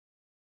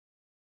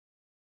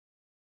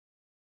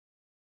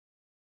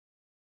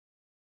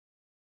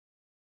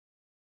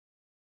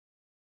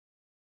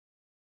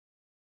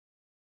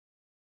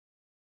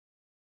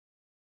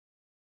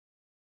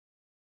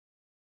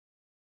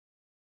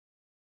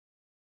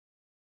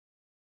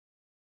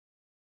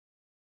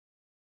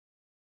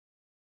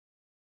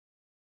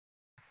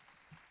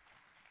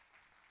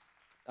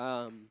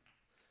Um,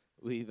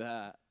 we're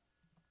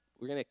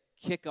going to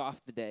kick off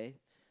the day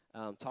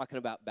talking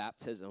about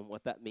baptism,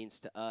 what that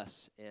means to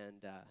us,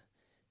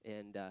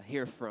 and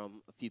hear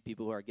from a few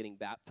people who are getting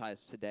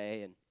baptized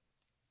today, and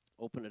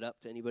open it up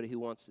to anybody who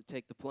wants to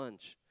take the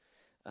plunge.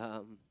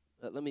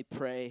 Let me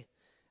pray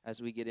as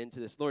we get into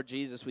this. Lord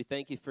Jesus, we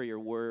thank you for your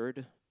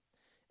word.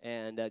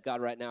 And God,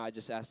 right now, I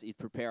just ask that you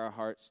prepare our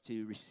hearts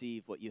to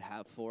receive what you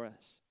have for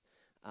us.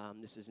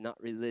 This is not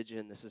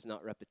religion. This is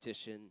not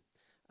repetition.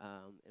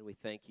 And we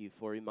thank you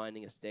for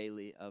reminding us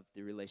daily of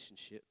the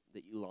relationship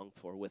that you long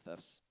for with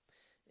us.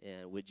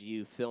 And would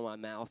you fill my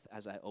mouth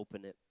as I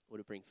open it? Would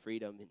it bring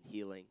freedom and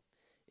healing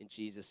in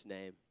Jesus'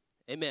 name?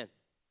 Amen.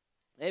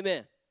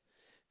 Amen.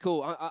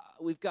 Cool.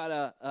 We've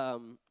got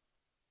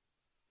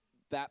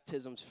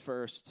baptisms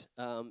first.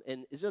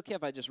 And is it okay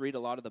if I just read a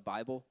lot of the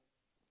Bible?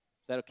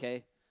 Is that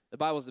okay? The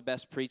Bible's the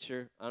best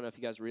preacher. I don't know if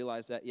you guys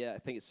realize that yet. I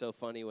think it's so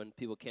funny when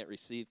people can't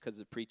receive because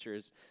the preacher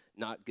is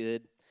not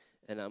good.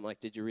 And I'm like,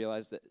 did you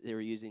realize that they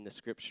were using the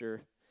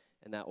scripture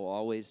and that will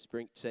always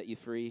set you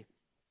free?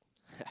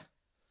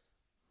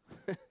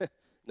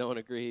 No one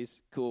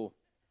agrees? Cool.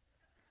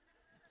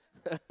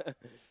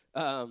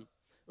 We're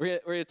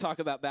gonna talk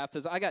about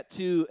baptism. I got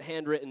 2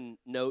 handwritten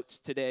notes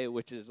today,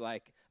 which is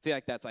like, I feel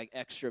like that's like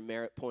extra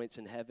merit points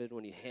in heaven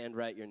when you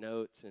handwrite your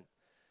notes. And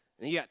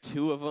you got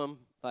 2 of them,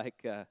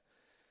 like,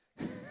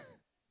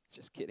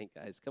 just kidding,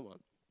 guys. Come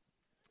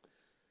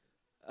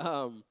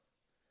on.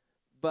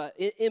 But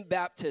in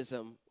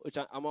baptism, which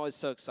I'm always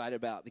so excited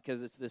about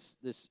because it's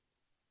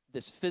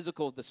this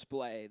physical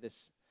display,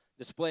 this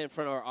display in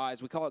front of our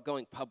eyes. We call it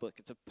going public.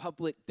 It's a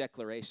public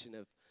declaration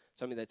of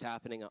something that's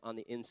happening on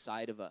the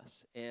inside of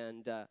us.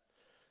 And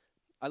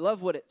I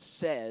love what it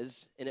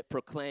says, and it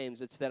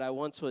proclaims. It's that I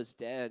once was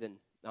dead, and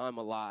now I'm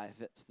alive.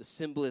 It's the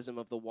symbolism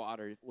of the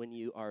water. When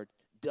you are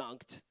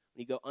dunked, when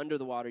you go under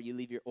the water, you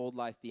leave your old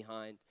life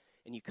behind,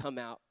 and you come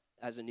out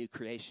as a new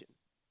creation.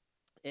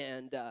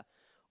 And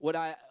what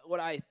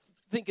I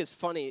think is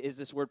funny is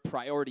this word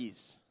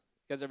priorities.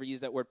 You guys ever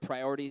use that word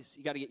priorities?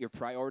 You got to get your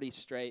priorities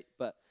straight.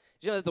 But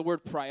did you know that the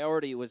word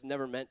priority was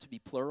never meant to be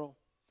plural?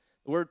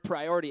 The word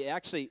priority,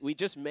 actually, we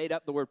just made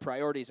up the word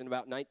priorities in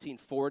about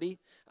 1940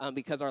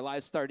 because our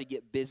lives started to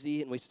get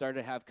busy and we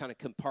started to have kind of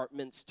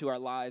compartments to our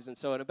lives. And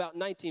so in about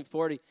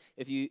 1940,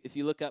 if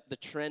you look up the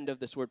trend of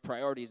this word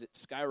priorities, it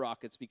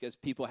skyrockets because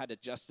people had to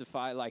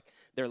justify like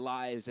their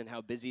lives and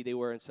how busy they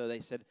were. And so they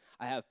said,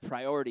 I have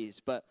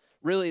priorities. But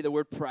really, the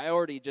word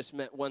priority just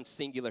meant one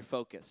singular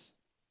focus.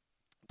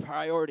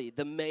 Priority,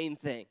 the main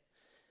thing.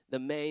 The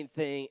main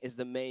thing is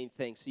the main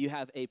thing. So you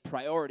have a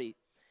priority.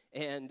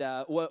 And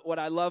what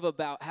I love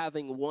about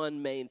having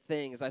one main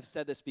thing, as I've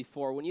said this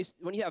before, when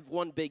you have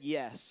one big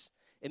yes,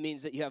 it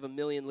means that you have a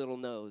million little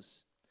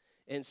no's.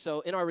 And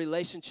so in our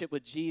relationship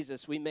with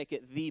Jesus, we make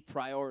it the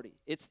priority.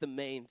 It's the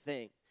main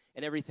thing.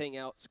 And everything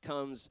else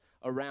comes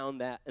around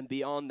that and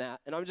beyond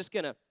that. And I'm just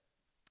going to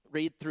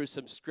read through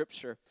some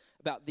scripture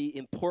about the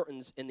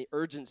importance and the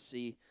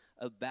urgency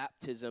of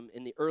baptism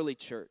in the early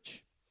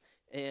church.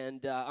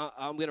 And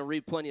I'm going to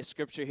read plenty of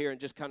scripture here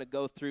and just kind of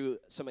go through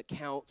some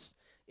accounts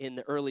in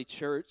the early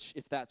church,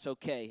 if that's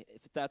okay.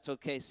 If that's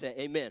okay, say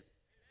amen.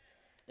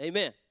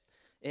 Amen.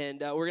 And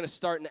we're going to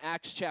start in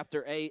Acts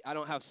chapter 8. I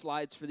don't have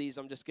slides for these.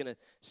 I'm just going to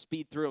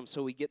speed through them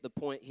so we get the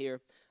point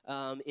here.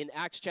 In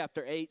Acts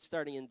chapter 8,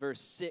 starting in verse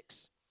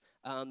 6,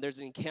 there's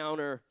an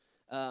encounter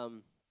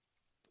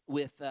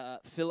with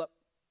Philip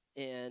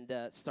and,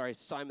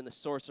 Simon the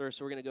sorcerer.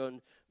 So we're going to go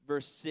in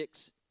verse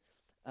 6.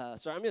 I'm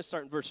going to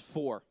start in verse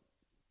 4.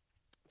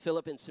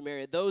 Philip in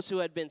Samaria. Those who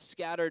had been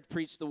scattered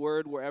preached the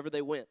word wherever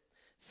they went.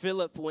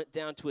 Philip went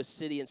down to a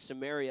city in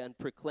Samaria and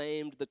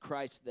proclaimed the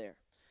Christ there.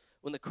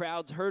 When the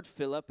crowds heard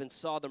Philip and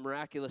saw the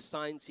miraculous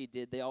signs he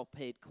did, they all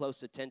paid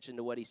close attention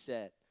to what he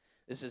said.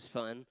 This is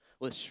fun.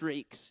 With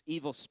shrieks,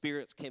 evil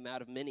spirits came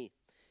out of many,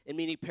 and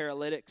many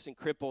paralytics and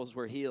cripples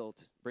were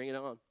healed. Bring it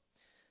on.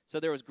 So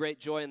there was great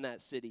joy in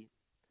that city.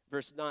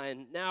 Verse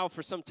 9, now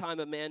for some time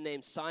a man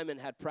named Simon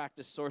had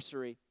practiced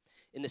sorcery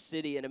in the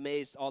city and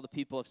amazed all the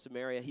people of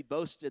Samaria. He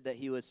boasted that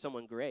he was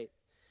someone great.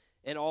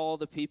 And all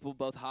the people,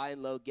 both high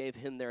and low, gave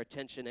him their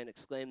attention and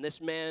exclaimed,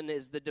 this man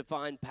is the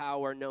divine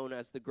power known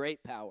as the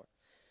great power.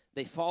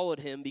 They followed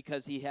him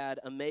because he had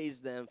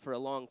amazed them for a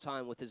long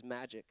time with his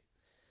magic.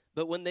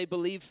 But when they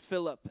believed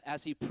Philip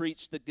as he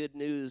preached the good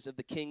news of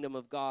the kingdom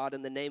of God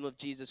in the name of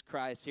Jesus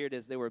Christ, here it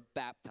is, they were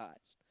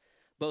baptized.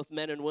 Both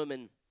men and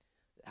women,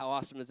 how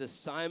awesome is this?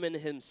 Simon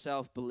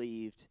himself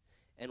believed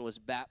and was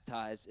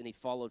baptized, and he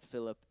followed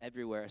Philip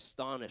everywhere,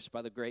 astonished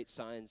by the great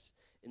signs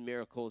and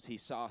miracles he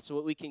saw. So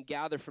what we can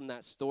gather from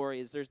that story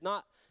is there's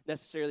not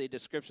necessarily a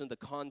description of the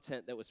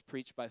content that was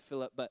preached by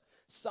Philip, but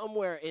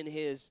somewhere in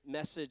his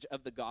message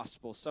of the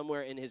gospel,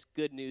 somewhere in his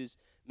good news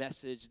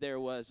message, there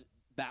was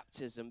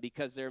baptism,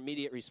 because their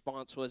immediate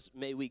response was,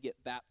 may we get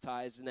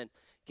baptized. And then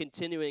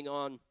continuing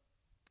on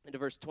into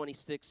verse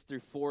 26 through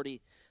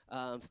 40,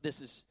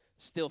 this is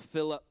still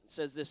Philip. It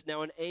says this,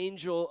 now an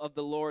angel of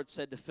the Lord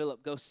said to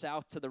Philip, go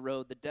south to the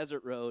road, the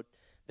desert road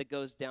that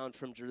goes down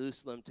from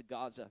Jerusalem to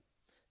Gaza.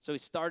 So he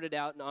started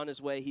out, and on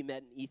his way, he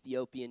met an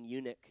Ethiopian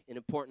eunuch, an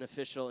important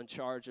official in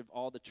charge of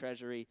all the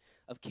treasury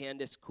of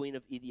Candace, queen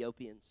of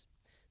Ethiopians.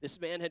 This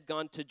man had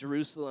gone to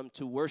Jerusalem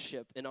to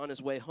worship, and on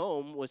his way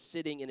home was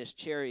sitting in his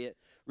chariot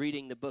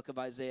reading the book of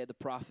Isaiah the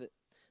prophet.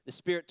 The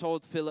Spirit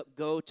told Philip,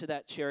 "Go to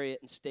that chariot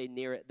and stay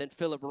near it." Then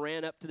Philip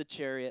ran up to the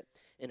chariot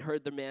and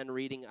heard the man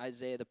reading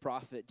Isaiah the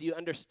prophet. "Do you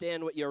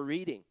understand what you're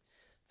reading?"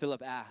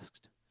 Philip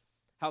asked.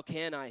 "How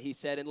can I," he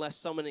said, "unless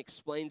someone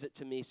explains it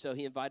to me?" So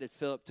he invited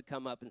Philip to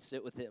come up and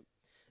sit with him.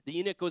 The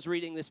eunuch was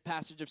reading this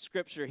passage of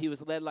Scripture. He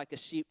was led like a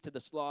sheep to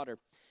the slaughter,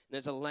 and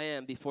as a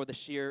lamb before the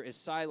shearer is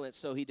silent,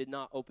 so he did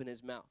not open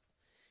his mouth.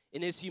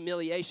 In his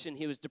humiliation,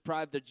 he was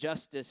deprived of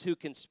justice. Who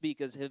can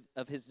speak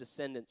of his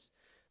descendants?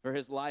 For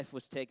his life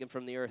was taken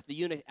from the earth. The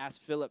eunuch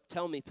asked Philip,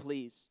 "Tell me,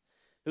 please,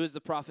 who is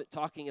the prophet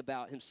talking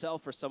about,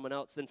 himself or someone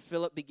else?" Then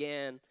Philip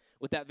began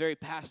with that very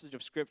passage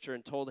of Scripture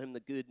and told him the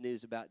good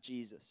news about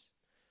Jesus.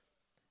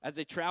 As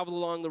they traveled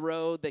along the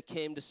road, they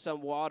came to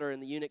some water,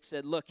 and the eunuch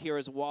said, "Look, here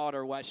is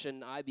water. Why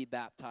shouldn't I be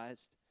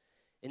baptized?"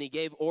 And he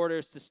gave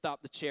orders to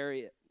stop the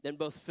chariot. Then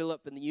both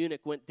Philip and the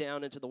eunuch went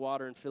down into the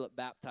water, and Philip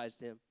baptized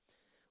him.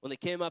 When they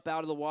came up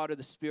out of the water,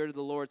 the Spirit of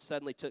the Lord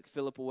suddenly took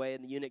Philip away,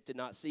 and the eunuch did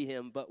not see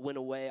him, but went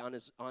away on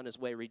his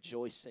way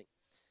rejoicing.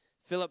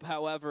 Philip,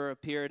 however,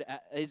 appeared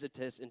at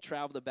Azotus and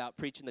traveled about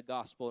preaching the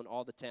gospel in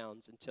all the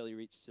towns until he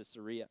reached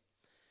Caesarea.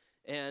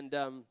 And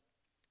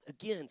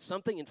again,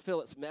 something in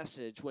Philip's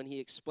message when he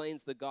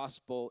explains the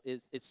gospel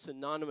it's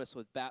synonymous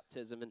with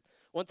baptism. And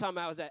one time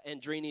I was at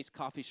Andrini's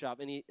coffee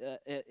shop, and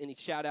he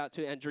shout out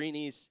to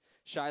Andrini's,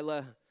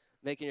 Shyla,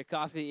 making your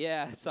coffee.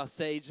 Yeah, I saw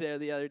Sage there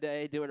the other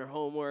day doing her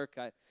homework.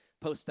 I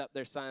post up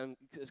their sign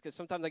because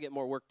sometimes I get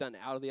more work done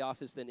out of the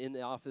office than in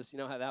the office. You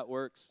know how that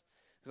works?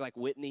 It's like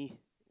Whitney.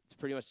 It's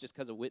pretty much just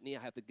because of Whitney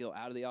I have to go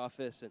out of the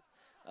office. And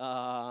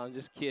I'm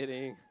just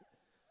kidding.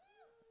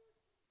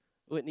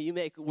 Whitney, you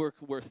make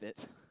work worth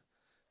it.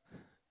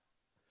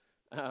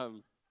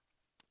 So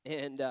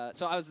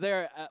I was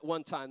there at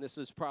one time. This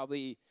was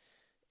probably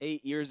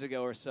 8 years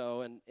ago or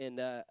so, and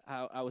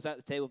I was at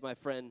the table with my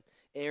friend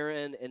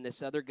Aaron and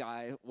this other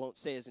guy, won't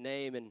say his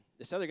name, and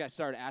this other guy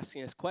started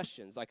asking us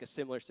questions, like a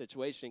similar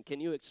situation.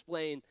 "Can you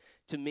explain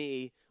to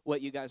me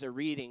what you guys are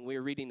reading?" We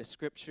were reading the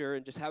Scripture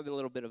and just having a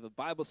little bit of a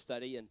Bible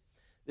study, and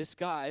this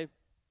guy,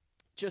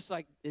 it's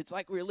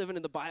like we were living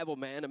in the Bible,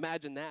 man.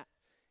 Imagine that.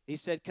 He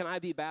said, "Can I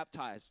be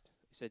baptized?"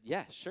 He said,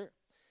 "Yeah, sure."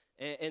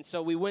 And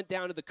so we went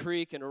down to the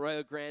creek in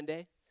Arroyo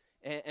Grande,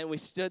 and we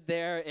stood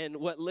there, and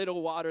what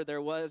little water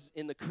there was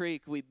in the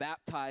creek, we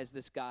baptized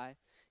this guy.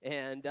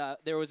 And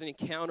there was an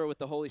encounter with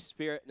the Holy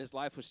Spirit, and his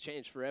life was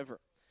changed forever.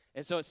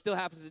 And so it still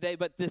happens today.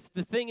 But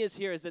the thing is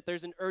that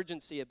there's an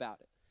urgency about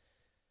it.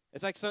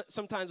 It's like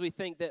sometimes we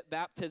think that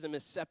baptism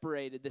is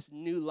separated, this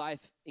new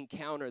life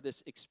encounter,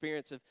 this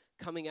experience of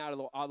coming out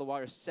of the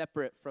water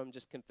separate from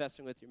just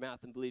confessing with your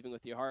mouth and believing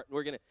with your heart. And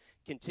we're going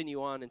to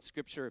continue on in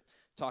Scripture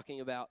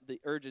talking about the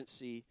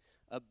urgency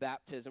of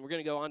baptism. We're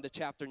going to go on to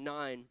chapter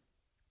 9.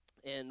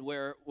 And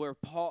where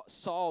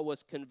Saul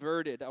was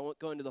converted. I won't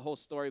go into the whole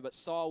story, but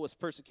Saul was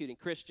persecuting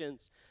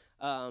Christians,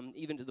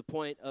 even to the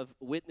point of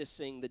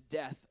witnessing the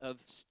death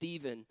of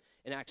Stephen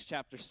in Acts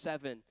chapter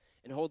 7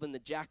 and holding the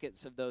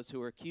jackets of those who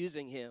were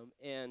accusing him.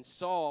 And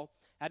Saul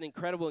had an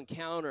incredible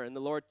encounter, and the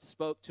Lord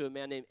spoke to a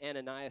man named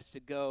Ananias to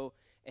go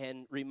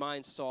and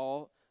remind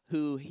Saul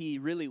who he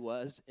really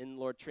was, and the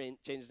Lord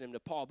changes him to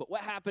Paul. But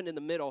what happened in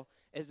the middle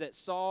is that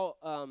Saul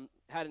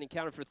had an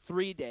encounter for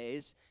 3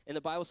 days, and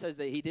the Bible says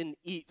that he didn't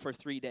eat for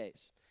 3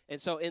 days.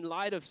 And so in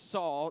light of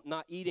Saul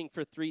not eating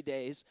for 3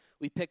 days,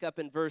 we pick up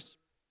in verse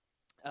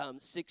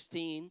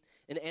 16,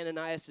 and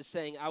Ananias is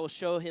saying, "I will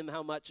show him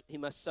how much he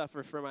must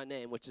suffer for my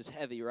name," which is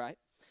heavy, right?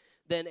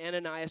 Then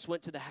Ananias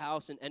went to the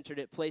house and entered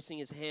it. Placing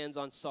his hands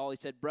on Saul, he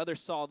said, "Brother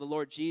Saul, the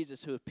Lord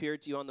Jesus, who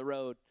appeared to you on the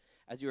road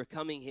as you were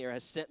coming here,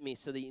 has sent me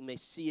so that you may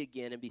see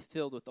again and be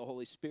filled with the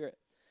Holy Spirit."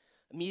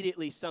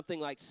 Immediately, something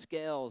like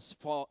scales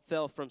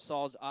fell from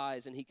Saul's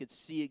eyes, and he could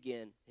see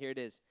again. Here it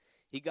is.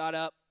 He got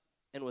up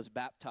and was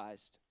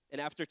baptized.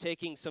 And after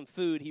taking some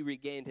food, he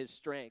regained his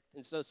strength.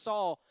 And so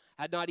Saul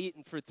had not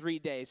eaten for 3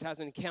 days, has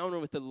an encounter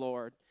with the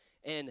Lord.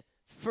 And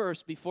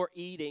first, before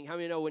eating, how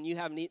many know when you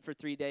haven't eaten for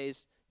 3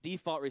 days,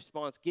 default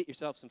response, get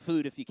yourself some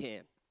food if you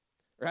can,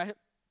 right?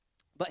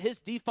 But his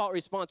default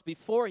response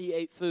before he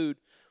ate food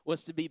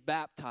was to be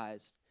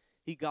baptized.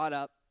 He got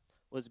up,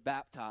 was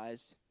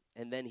baptized,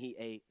 and then he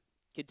ate.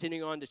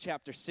 Continuing on to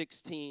chapter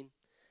 16,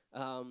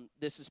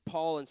 this is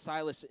Paul and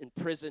Silas in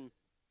prison,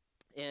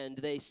 and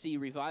they see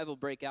revival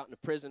break out in the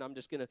prison. I'm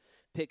just going to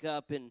pick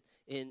up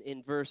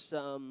in verse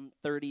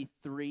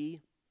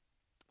 33.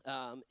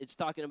 It's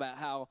talking about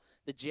how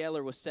the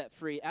jailer was set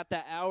free. At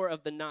that hour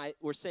of the night,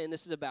 we're saying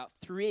this is about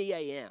 3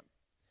 a.m.,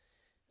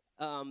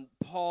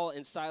 Paul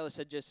and Silas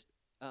had just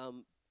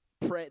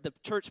prayed. The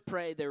church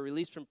prayed. They were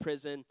released from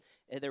prison,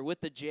 and they're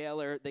with the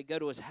jailer. They go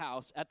to his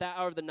house. At that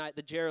hour of the night,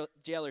 the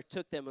jailer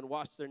took them and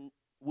washed their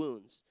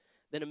wounds.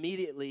 Then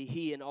immediately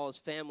he and all his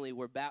family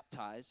were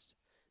baptized.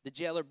 The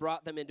jailer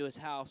brought them into his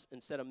house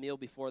and set a meal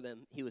before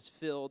them. He was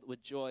filled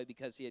with joy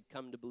because he had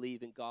come to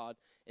believe in God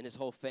and his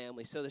whole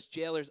family. So this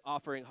jailer's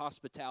offering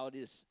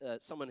hospitality to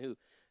someone who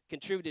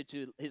contributed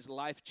to his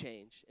life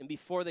change. And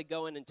before they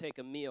go in and take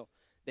a meal,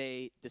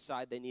 they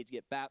decide they need to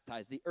get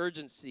baptized. The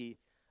urgency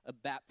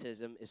of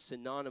baptism is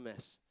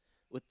synonymous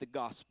with the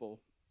gospel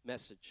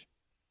message.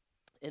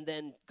 And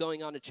then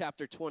going on to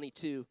chapter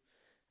 22,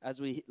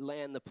 as we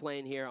land the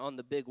plane here on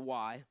the big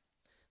why,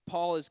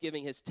 Paul is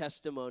giving his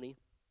testimony,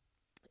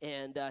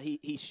 and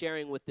he's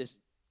sharing with this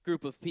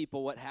group of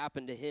people what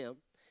happened to him.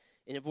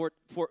 And in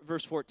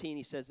verse 14,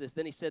 he says this,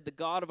 "Then he said, the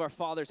God of our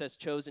fathers has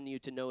chosen you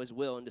to know his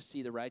will and to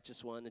see the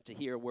righteous one and to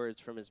hear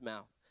words from his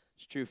mouth."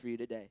 It's true for you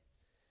today.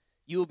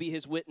 "You will be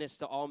his witness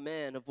to all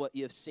men of what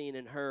you have seen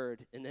and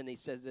heard." And then he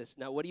says this,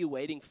 "Now what are you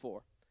waiting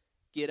for?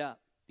 Get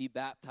up, be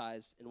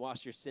baptized, and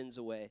wash your sins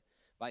away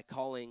by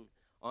calling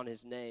on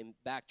his name."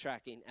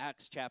 Backtracking,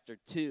 Acts chapter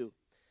 2,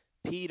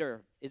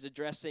 Peter is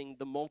addressing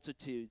the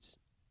multitudes,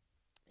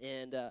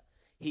 and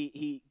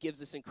he gives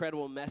this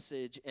incredible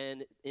message.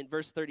 And in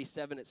verse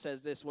 37, it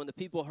says this, "When the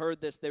people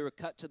heard this, they were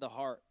cut to the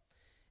heart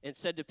and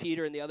said to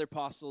Peter and the other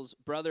apostles,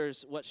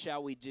 'Brothers, what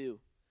shall we do?'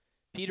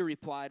 Peter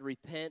replied,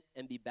 'Repent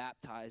and be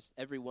baptized,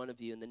 every one of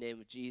you, in the name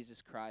of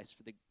Jesus Christ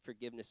for the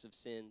forgiveness of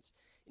sins,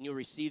 and you'll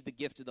receive the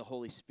gift of the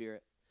Holy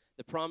Spirit.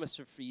 The promise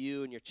are for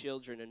you and your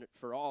children and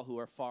for all who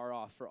are far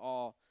off, for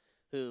all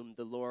whom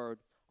the Lord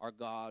our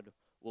God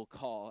will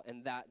call.'"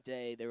 And that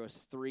day there was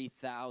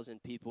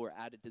 3,000 people were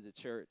added to the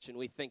church. And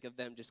we think of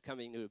them just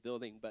coming to a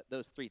building, but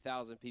those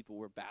 3,000 people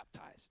were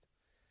baptized.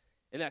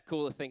 Isn't that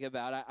cool to think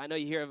about? I know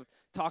you hear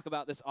talk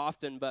about this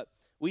often, but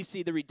we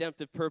see the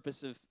redemptive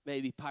purpose of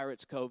maybe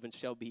Pirates Cove and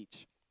Shell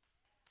Beach.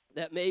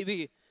 That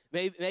maybe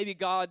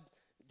God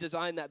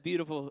designed that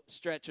beautiful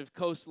stretch of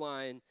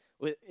coastline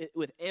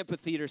with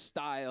amphitheater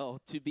style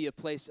to be a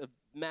place of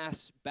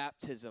mass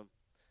baptism.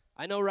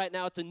 I know right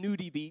now it's a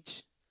nudie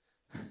beach.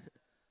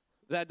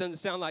 That doesn't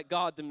sound like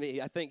God to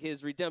me. I think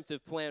his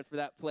redemptive plan for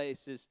that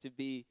place is to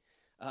be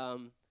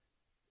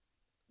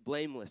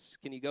blameless.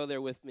 Can you go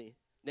there with me?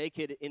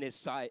 Naked in his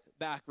sight,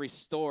 back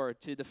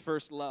restored to the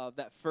first love,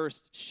 that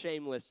first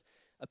shameless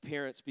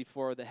appearance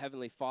before the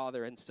Heavenly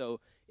Father. And so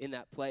in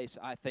that place,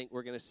 I think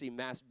we're going to see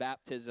mass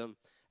baptism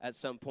at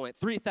some point.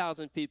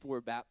 3,000 people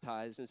were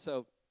baptized. And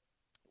so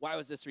why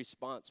was this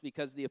response?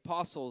 Because the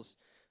apostles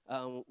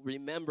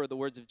remember the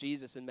words of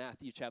Jesus in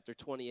Matthew chapter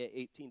 28,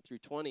 18 through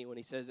 20, when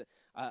he says,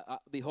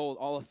 "Behold,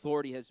 all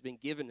authority has been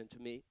given unto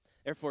me.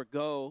 Therefore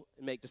go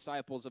and make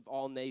disciples of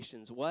all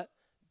nations." What?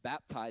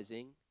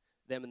 Baptizing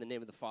them in the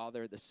name of the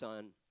Father, the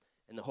Son,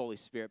 and the Holy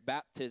Spirit.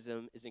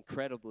 Baptism is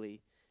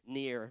incredibly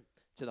near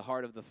to the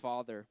heart of the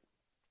Father.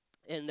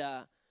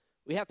 And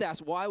we have to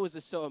ask, why was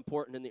this so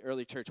important in the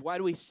early church? Why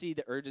do we see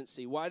the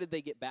urgency? Why did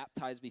they get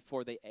baptized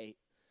before they ate?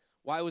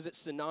 Why was it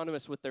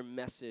synonymous with their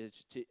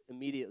message to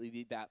immediately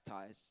be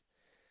baptized?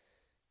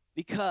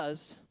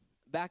 Because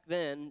back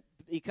then,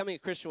 becoming a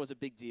Christian was a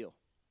big deal.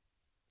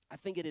 I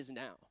think it is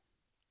now.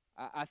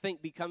 I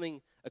think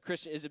becoming a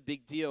Christian is a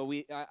big deal.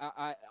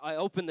 I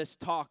opened this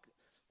talk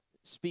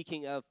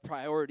speaking of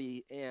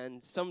priority,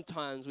 and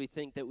sometimes we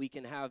think that we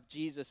can have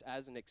Jesus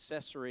as an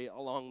accessory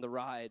along the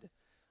ride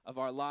of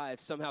our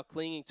lives, somehow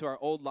clinging to our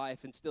old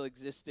life and still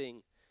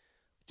existing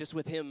just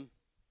with him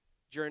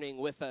journeying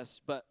with us.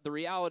 But the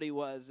reality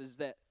is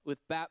that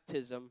with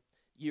baptism,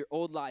 your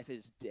old life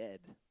is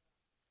dead,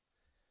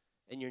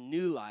 and your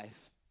new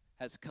life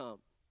has come.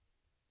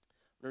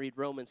 I'm going to read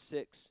Romans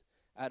 6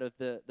 out of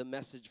the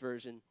Message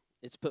version.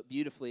 It's put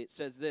beautifully. It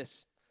says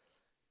this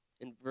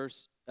in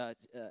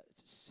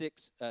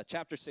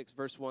chapter 6,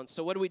 verse 1.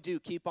 "So what do we do?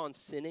 Keep on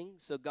sinning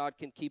so God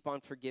can keep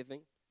on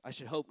forgiving? I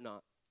should hope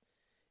not.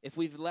 If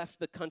we've left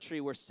the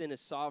country where sin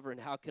is sovereign,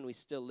 how can we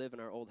still live in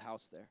our old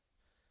house there?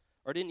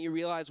 Or didn't you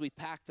realize we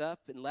packed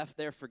up and left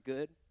there for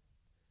good?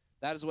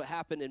 That is what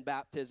happened in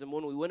baptism.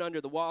 When we went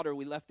under the water,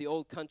 we left the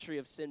old country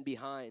of sin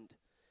behind.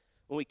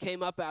 When we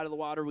came up out of the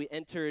water, we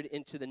entered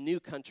into the new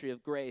country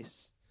of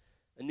grace,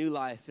 a new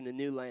life in a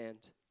new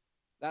land."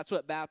 That's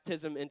what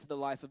baptism into the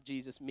life of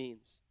Jesus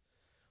means.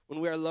 When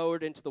we are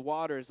lowered into the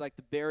waters, like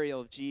the burial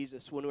of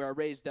Jesus. When we are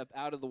raised up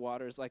out of the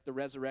waters, like the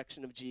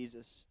resurrection of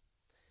Jesus.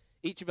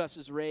 Each of us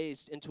is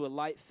raised into a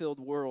light-filled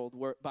world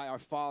by our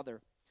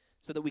Father,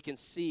 so that we can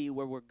see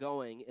where we're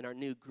going in our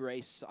new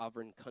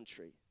grace-sovereign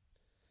country.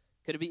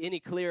 Could it be any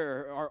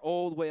clearer? Our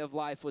old way of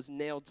life was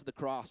nailed to the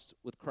cross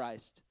with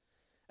Christ.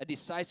 A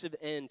decisive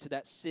end to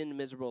that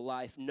sin-miserable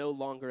life, no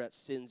longer at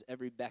sin's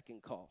every beck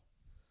and call.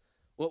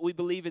 What we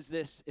believe is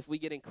this: if we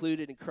get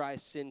included in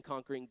Christ's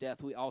sin-conquering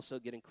death, we also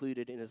get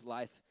included in his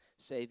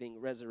life-saving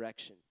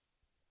resurrection.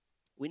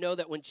 We know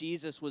that when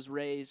Jesus was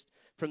raised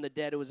from the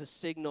dead, it was a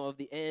signal of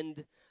the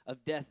end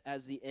of death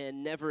as the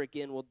end. Never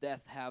again will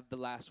death have the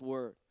last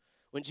word.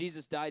 When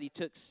Jesus died, he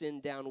took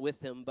sin down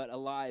with him, but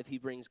alive, he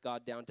brings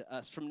God down to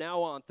us. From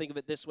now on, think of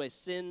it this way: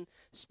 sin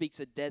speaks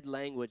a dead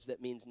language that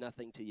means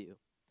nothing to you.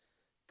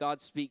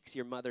 God speaks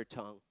your mother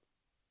tongue,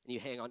 and you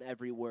hang on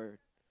every word.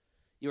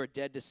 You are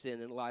dead to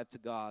sin and alive to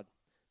God.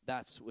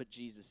 That's what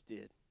Jesus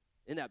did.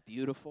 Isn't that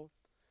beautiful?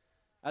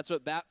 That's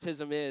what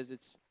baptism is.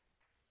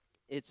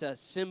 It's a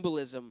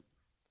symbolism.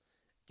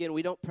 Again,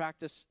 we don't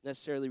practice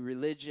necessarily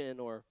religion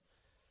or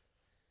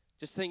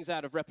just things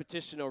out of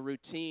repetition or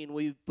routine.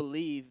 We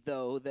believe,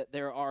 though, that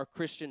there are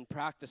Christian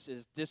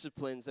practices,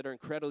 disciplines that are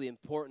incredibly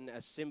important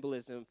as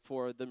symbolism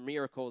for the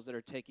miracles that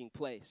are taking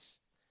place.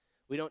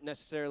 We don't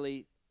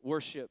necessarily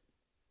worship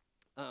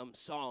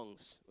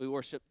songs. We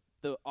worship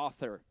the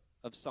author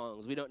of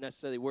songs. We don't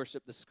necessarily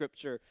worship the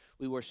Scripture.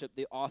 We worship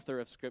the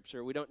author of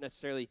Scripture. We don't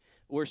necessarily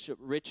worship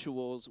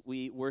rituals.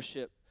 We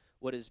worship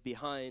what is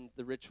behind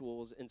the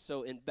rituals. And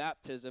so in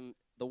baptism,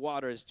 the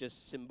water is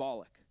just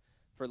symbolic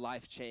for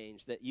life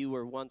change, that you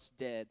were once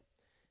dead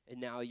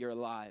and now you're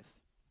alive,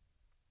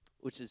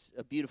 which is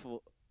a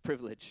beautiful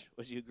privilege.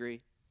 Would you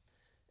agree?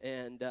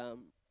 And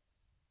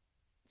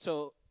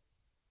so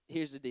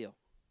here's the deal.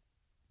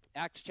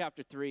 Acts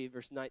chapter 3,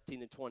 verse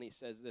 19 and 20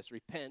 says this: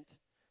 repent,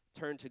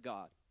 turn to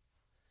God.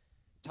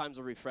 Times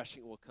of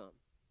refreshing will come.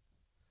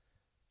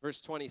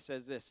 Verse 20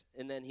 says this: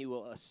 and then he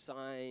will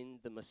assign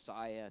the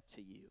Messiah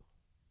to you.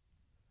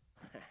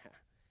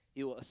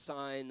 He will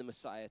assign the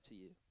Messiah to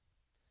you.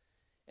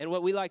 And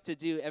what we like to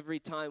do every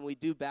time we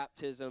do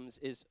baptisms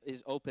is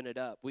open it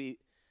up. We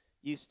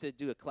used to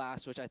do a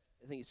class, which I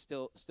think is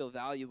still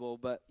valuable,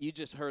 but you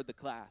just heard the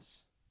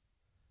class.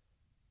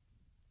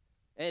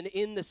 And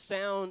in the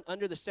sound,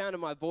 under the sound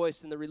of my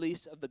voice, in the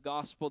release of the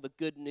gospel, the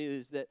good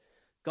news that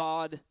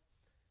God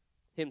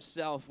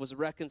himself was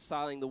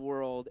reconciling the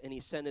world, and he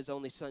sent his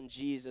only son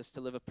Jesus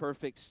to live a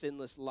perfect,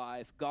 sinless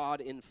life,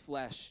 God in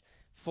flesh,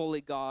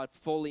 fully God,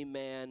 fully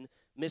man,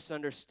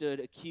 misunderstood,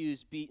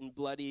 accused, beaten,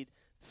 bloodied,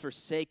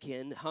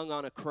 forsaken, hung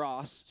on a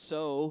cross,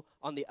 so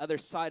on the other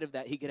side of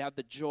that he could have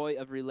the joy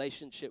of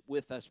relationship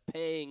with us,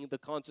 paying the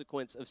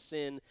consequence of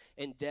sin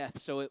and death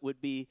so it would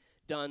be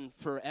done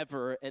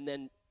forever, and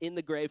then in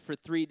the grave for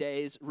 3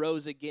 days,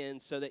 rose again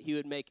so that he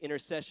would make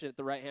intercession at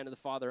the right hand of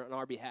the Father on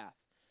our behalf.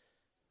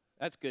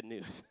 That's good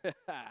news.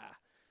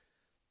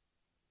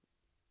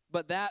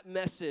 But that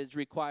message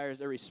requires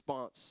a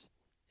response.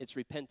 It's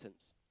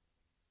repentance.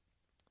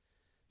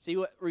 See,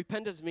 what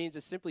repentance means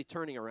is simply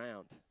turning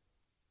around.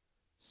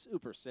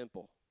 Super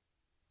simple.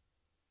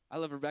 I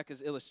love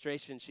Rebecca's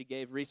illustration she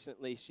gave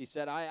recently. She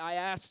said, I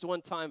asked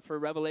one time for a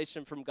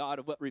revelation from God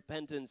of what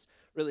repentance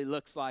really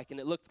looks like, and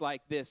it looked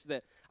like this,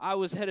 that I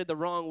was headed the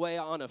wrong way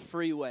on a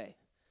freeway.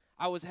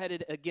 I was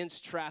headed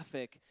against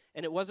traffic,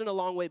 and it wasn't a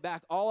long way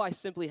back. All I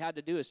simply had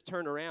to do is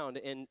turn around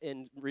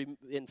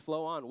and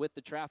flow on with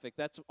the traffic.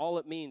 That's all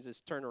it means,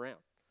 is turn around.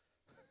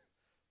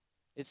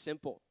 It's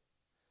simple.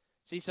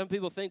 See, some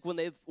people think when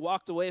they've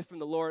walked away from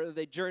the Lord,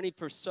 they journeyed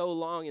for so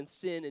long in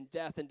sin and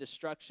death and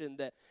destruction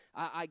that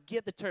I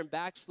get the term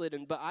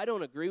backslidden, but I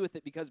don't agree with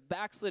it, because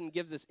backslidden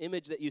gives this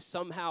image that you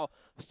somehow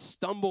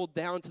stumbled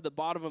down to the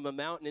bottom of a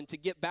mountain, and to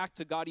get back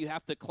to God, you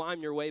have to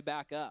climb your way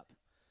back up.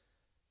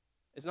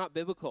 It's not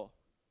biblical.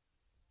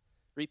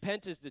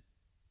 Repent is to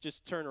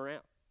just turn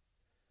around,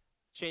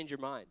 change your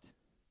mind.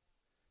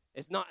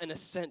 It's not an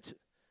ascent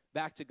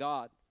back to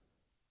God.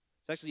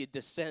 It's actually a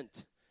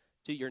descent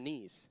to your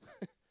knees.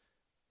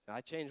 I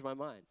changed my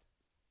mind.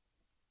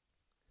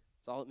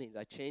 That's all it means.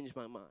 I changed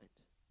my mind.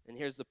 And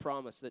here's the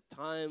promise, that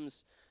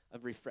times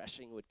of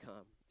refreshing would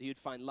come. That you'd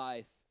find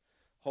life,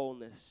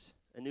 wholeness,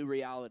 a new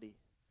reality,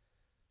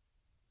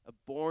 a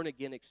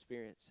born-again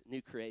experience,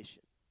 new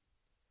creation.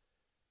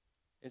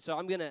 And so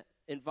I'm going to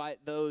invite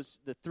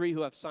the three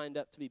who have signed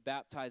up to be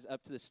baptized,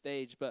 up to the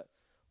stage. But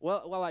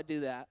while I do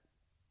that,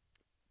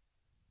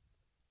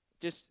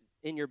 just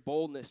in your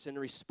boldness in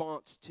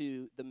response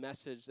to the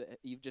message that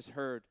you've just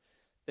heard,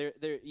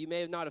 you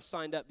may not have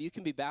signed up, but you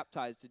can be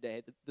baptized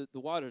today. The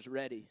water's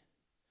ready.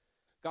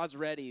 God's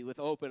ready with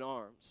open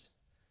arms.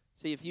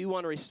 See, if you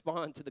want to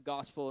respond to the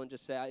gospel and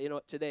just say, you know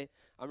what, today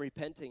I'm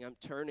repenting, I'm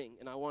turning,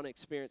 and I want to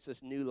experience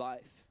this new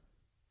life.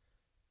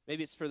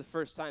 Maybe it's for the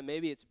first time.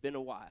 Maybe it's been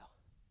a while.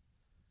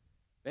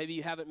 Maybe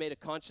you haven't made a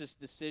conscious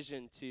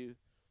decision to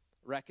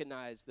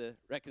recognize the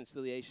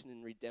reconciliation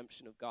and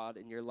redemption of God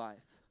in your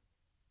life.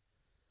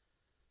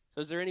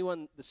 So is there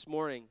anyone this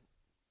morning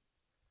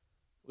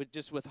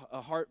with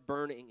a heart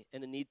burning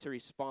and a need to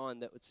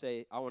respond that would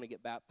say, I want to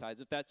get baptized?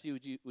 If that's you,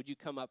 would you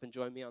come up and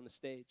join me on the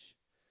stage?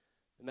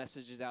 The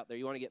message is out there.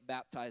 You want to get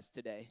baptized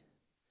today.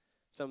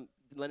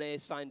 Lene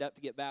signed up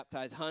to get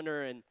baptized.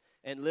 Hunter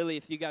and Lily,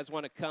 if you guys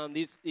want to come,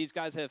 these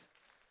guys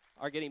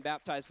are getting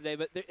baptized today.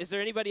 But is there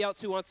anybody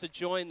else who wants to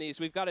join these?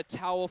 We've got a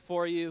towel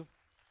for you.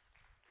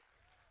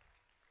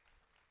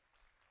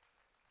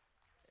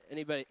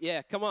 Anybody?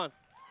 Yeah, come on.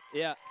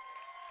 Yeah.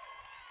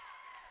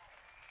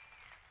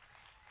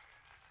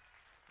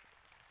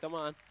 Come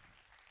on.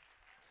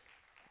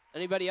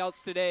 Anybody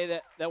else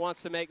today that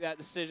wants to make that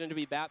decision to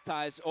be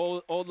baptized?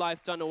 Old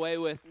life done away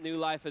with, new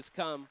life has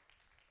come.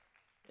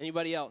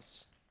 Anybody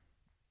else?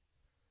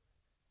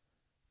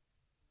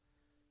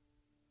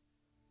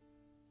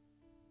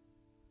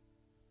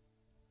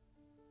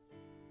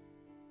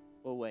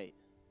 We'll wait.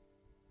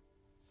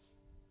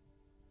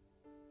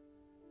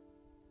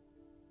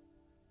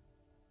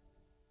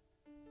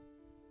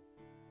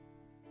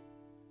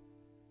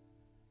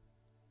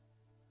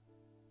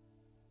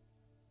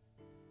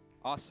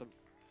 Awesome.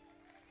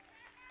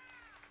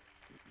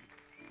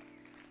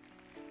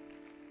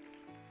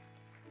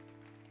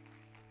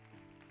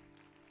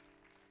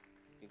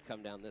 You can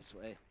come down this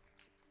way.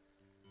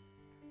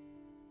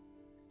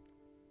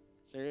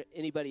 Is there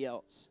anybody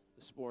else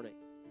this morning?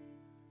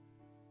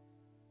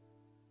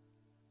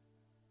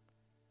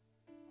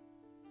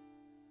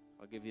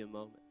 I'll give you a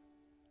moment.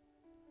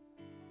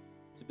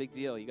 It's a big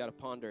deal. You got to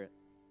ponder it.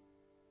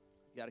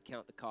 You got to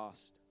count the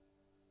cost.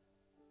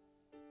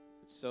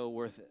 It's so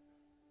worth it.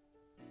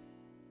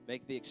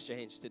 Make the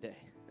exchange today.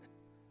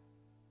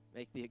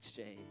 Make the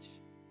exchange.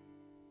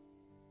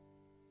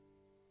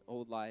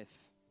 Old life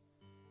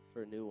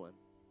for a new one.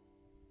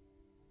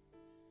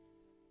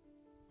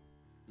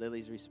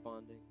 Lily's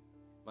responding.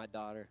 My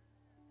daughter.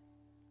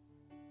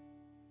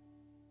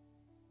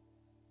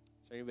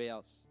 Is there anybody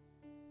else?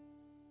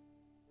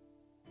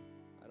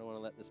 I don't want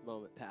to let this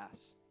moment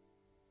pass.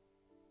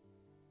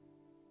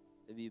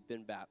 Maybe you've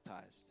been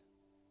baptized,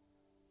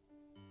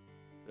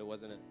 but it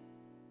wasn't a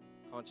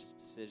conscious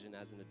decision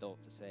as an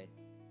adult to say,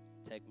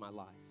 take my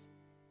life.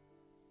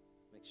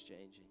 I'm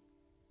exchanging.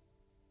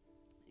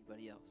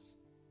 Anybody else?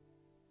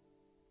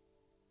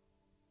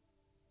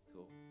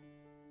 Cool.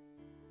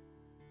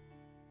 I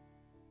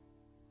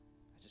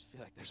just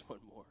feel like there's one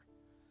more.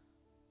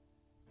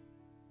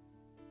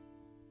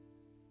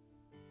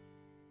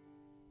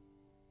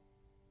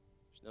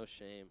 There's no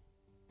shame.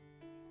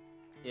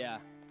 Yeah.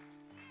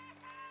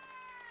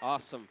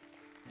 Awesome.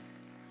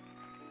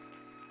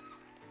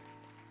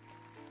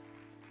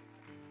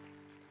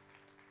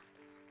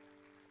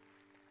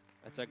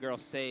 That's our girl,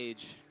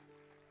 Sage.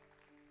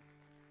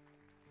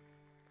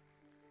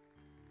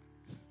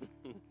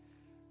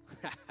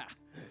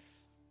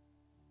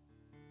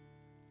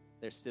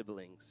 They're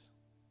siblings.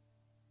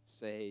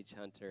 Sage,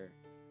 Hunter,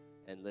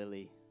 and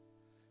Lily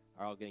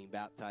are all getting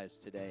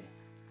baptized today.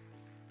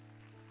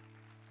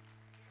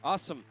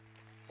 Awesome.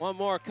 One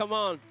more. Come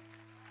on.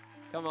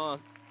 Come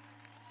on.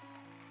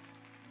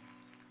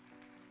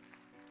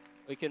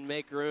 We can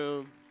make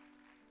room.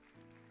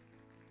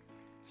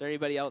 Is there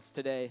anybody else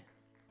today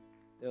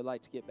that would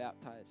like to get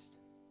baptized?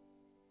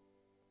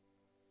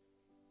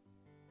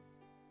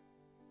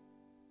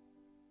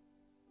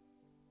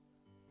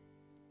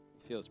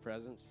 You feel his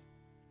presence?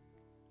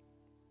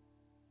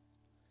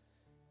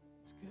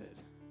 It's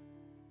good.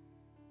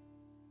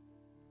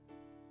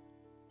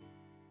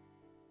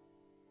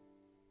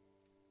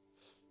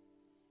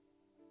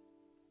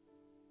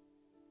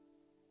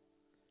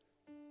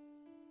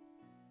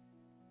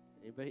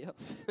 Anybody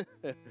else?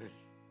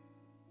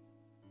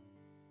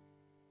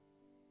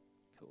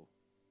 Cool.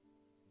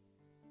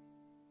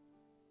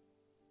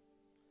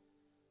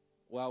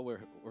 While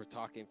we're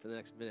talking for the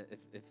next minute,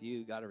 if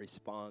you got to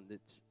respond,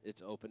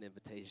 it's open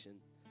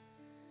invitation.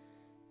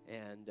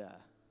 And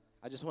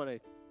I just want to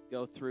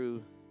go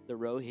through the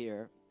row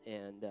here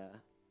and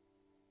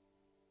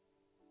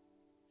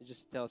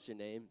just tell us your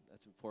name.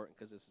 That's important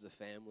because this is a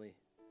family.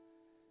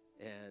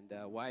 And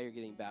why you're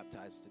getting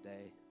baptized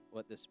today.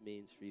 What this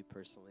means for you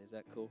personally. Is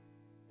that cool?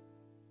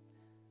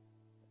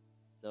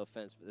 No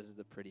offense, but this is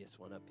the prettiest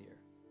one up here.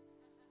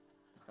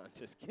 I'm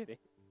just kidding.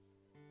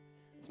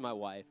 It's my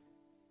wife.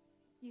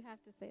 You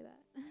have to say that.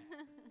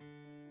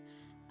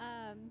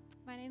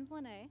 My name's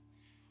Lene,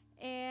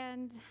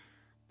 and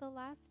the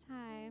last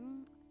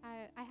time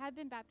I had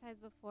been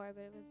baptized before,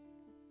 but it was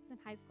in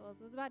high school,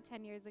 so it was about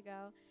 10 years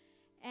ago,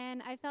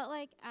 and I felt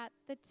like at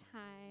the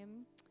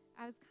time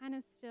I was kind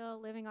of still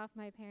living off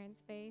my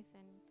parents' faith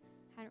and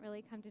hadn't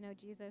really come to know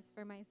Jesus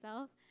for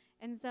myself.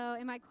 And so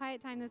in my quiet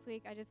time this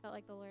week, I just felt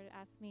like the Lord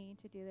asked me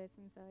to do this,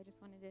 and so I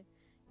just wanted to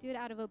do it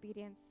out of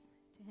obedience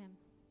to him.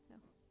 So,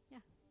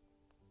 yeah.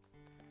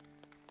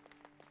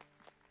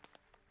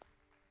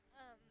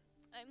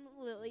 I'm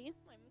Lily.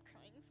 I'm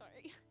crying,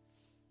 sorry.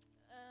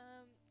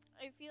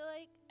 I feel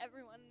like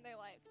everyone in their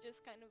life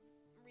just kind of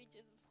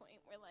reaches a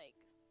point where, like,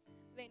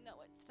 they know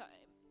it's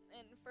time.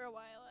 And for a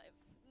while, I've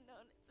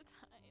known it's a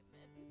time,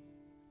 and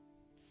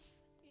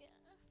yeah,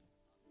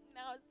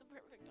 now is the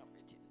perfect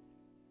opportunity.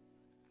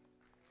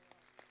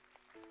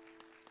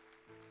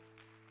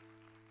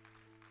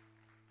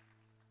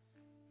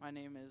 My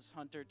name is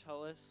Hunter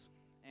Tullis,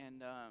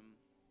 and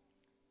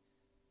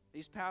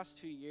these past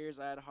 2 years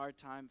I had a hard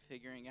time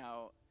figuring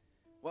out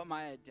what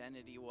my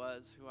identity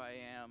was, who I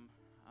am,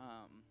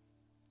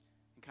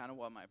 and kind of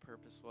what my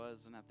purpose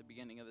was. And at the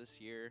beginning of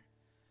this year,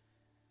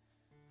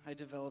 I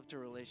developed a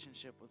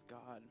relationship with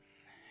God,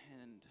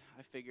 and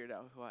I figured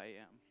out who I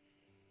am.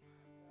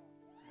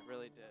 I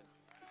really did.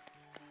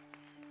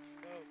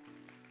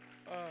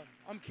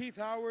 I'm Keith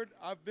Howard.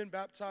 I've been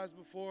baptized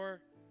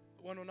before,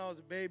 one when I was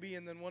a baby,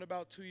 and then one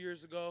about 2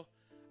 years ago.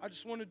 I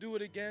just want to do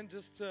it again,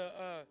 just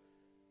to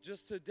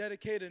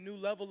dedicate a new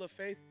level of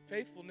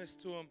faithfulness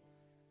to Him,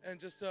 and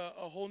just a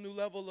whole new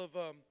level of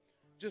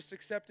just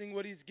accepting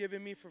what He's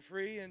given me for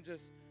free, and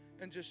just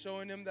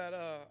showing Him that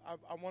I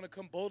want to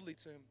come boldly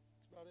to Him.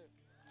 That's about it.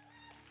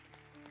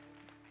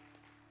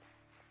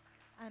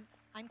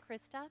 I'm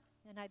Krista,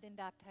 and I've been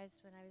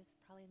baptized when I was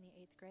probably in the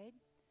 8th grade.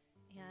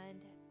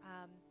 And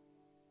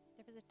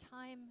There was a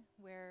time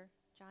where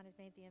John had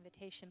made the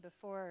invitation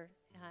before,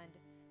 and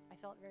I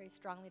felt very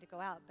strongly to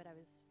go out, but I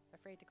was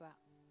afraid to go out.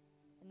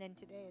 And then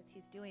today, as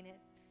he's doing it,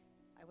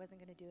 I wasn't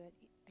going to do it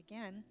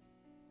again,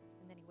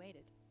 and then he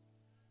waited.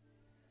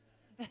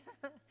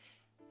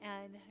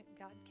 And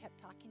God kept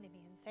talking to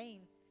me and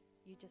saying,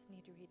 you just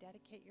need to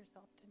rededicate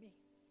yourself to me.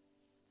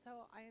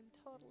 So I am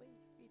totally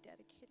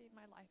rededicating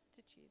my life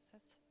to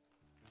Jesus.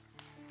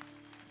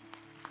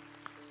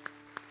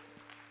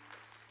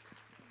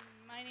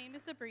 My name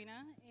is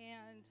Sabrina,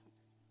 and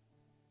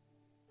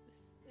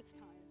it's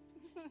time.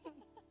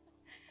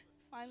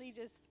 Finally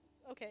just,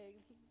 okay,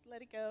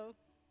 let it go,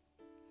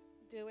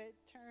 do it,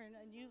 turn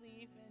a new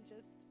leaf, and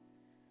just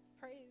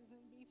praise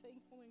and be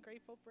thankful and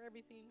grateful for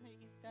everything that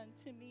he's done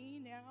to me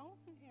now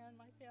and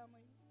my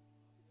family.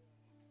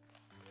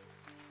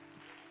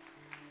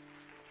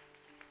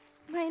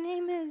 My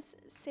name is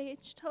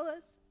Sage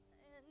Tullis,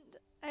 and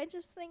I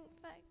just think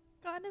that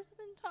God has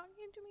been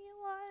talking to me a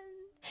lot,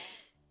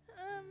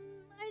 and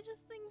I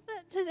just think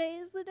that today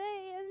is the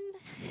day,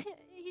 and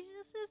he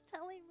just is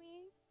telling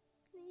me,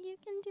 you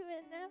can do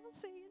it now,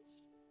 Sage.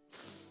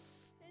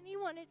 And he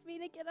wanted me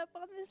to get up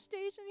on this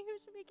stage, and he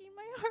was making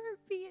my heart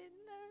beat,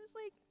 and I was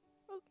like,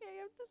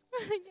 okay, I'm just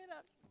going to get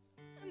up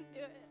and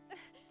do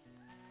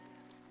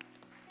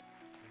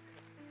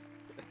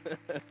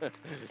it.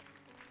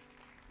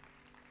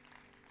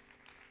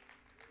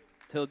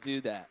 He'll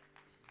do that.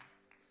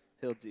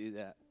 He'll do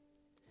that.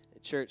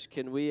 Church,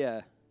 can we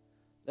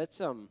let's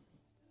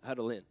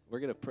huddle in. We're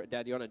gonna pray.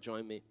 Dad, you want to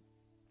join me?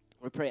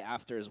 We'll pray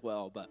after as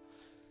well, but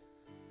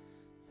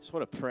I just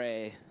want to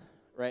pray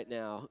right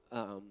now.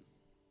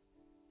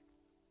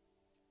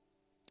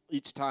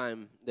 Each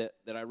time that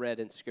I read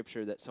in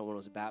Scripture that someone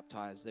was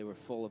baptized, they were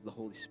full of the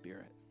Holy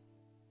Spirit,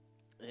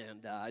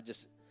 and I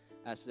just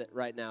ask that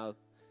right now,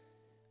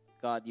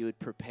 God, you would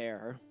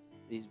prepare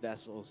these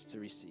vessels to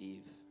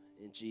receive.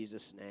 In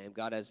Jesus' name.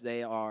 God, as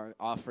they are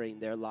offering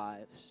their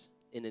lives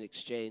in an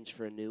exchange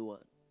for a new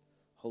one,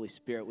 Holy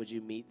Spirit, would you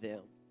meet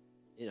them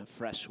in a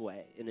fresh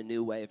way, in a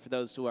new way? For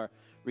those who are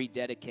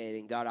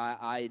rededicating, God,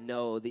 I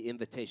know the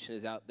invitation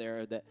is out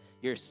there that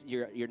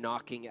you're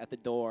knocking at the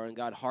door, and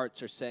God,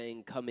 hearts are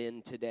saying, come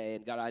in today.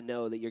 And God, I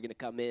know that you're going to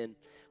come in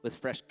with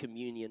fresh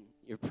communion.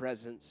 Your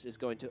presence is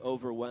going to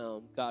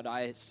overwhelm. God,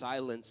 I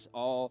silence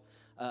all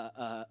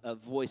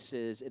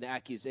voices and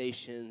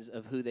accusations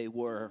of who they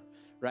were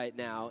right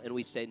now, and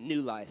we say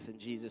new life in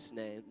Jesus'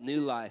 name,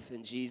 new life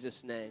in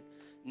Jesus' name,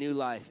 new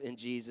life in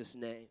Jesus'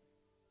 name.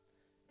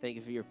 Thank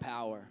you for your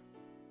power.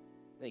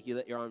 Thank you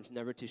that your arm's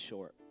never too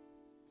short.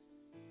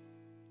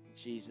 In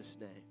Jesus'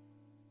 name.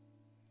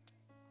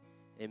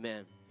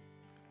 Amen.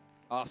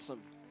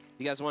 Awesome.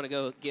 You guys want to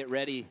go get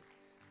ready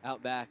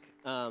out back?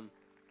 Are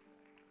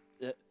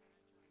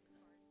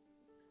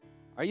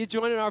you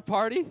joining our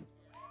party?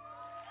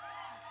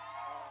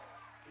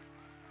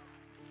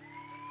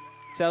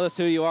 Tell us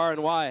who you are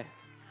and why.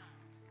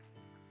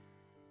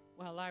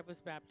 Well, I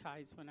was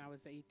baptized when I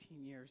was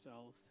 18 years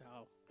old,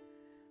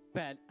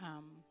 but,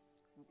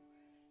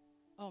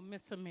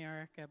 Miss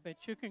America,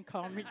 but you can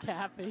call me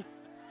Kathy.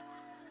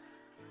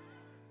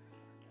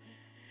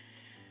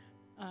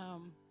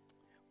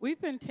 We've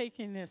been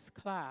taking this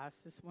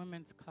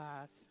women's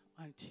class,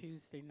 on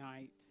Tuesday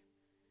nights,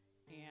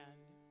 and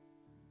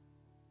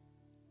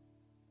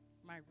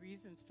my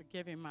reasons for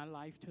giving my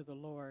life to the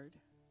Lord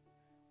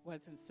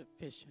wasn't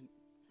sufficient,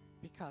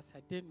 because I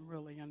didn't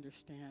really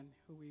understand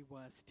who he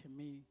was to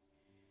me.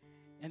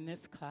 And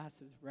this class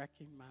is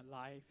wrecking my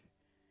life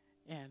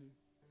and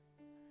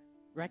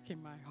wrecking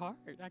my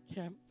heart. I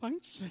can't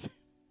function.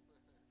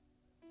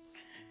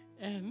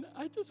 And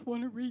I just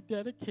want to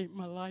rededicate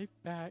my life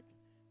back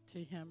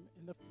to him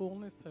in the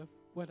fullness of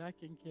what I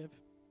can give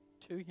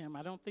to him.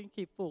 I don't think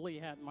he fully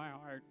had my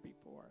heart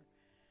before,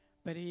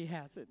 but he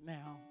has it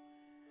now.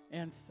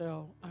 And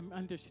so I'm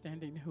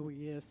understanding who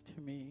he is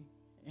to me,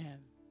 and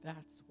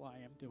that's why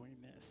I'm doing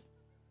this.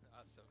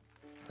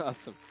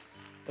 Awesome.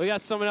 We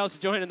got someone else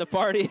joining the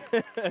party.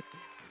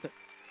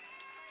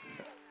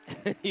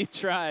 You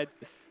tried.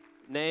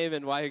 Name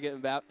and why you're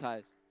getting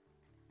baptized.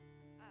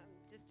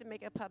 Just to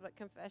make a public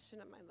confession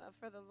of my love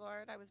for the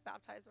Lord. I was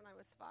baptized when I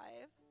was 5.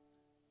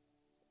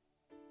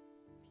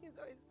 He's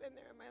always been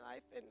there in my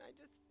life, and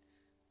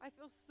I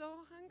feel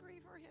so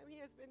hungry for him. He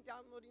has been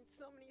downloading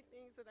so many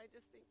things that I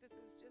just think this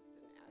is just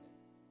an added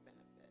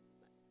benefit.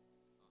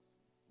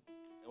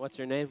 And what's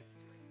your name?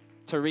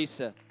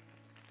 Teresa.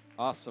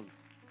 Awesome.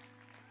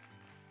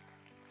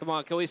 Come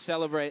on, can we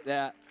celebrate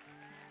that?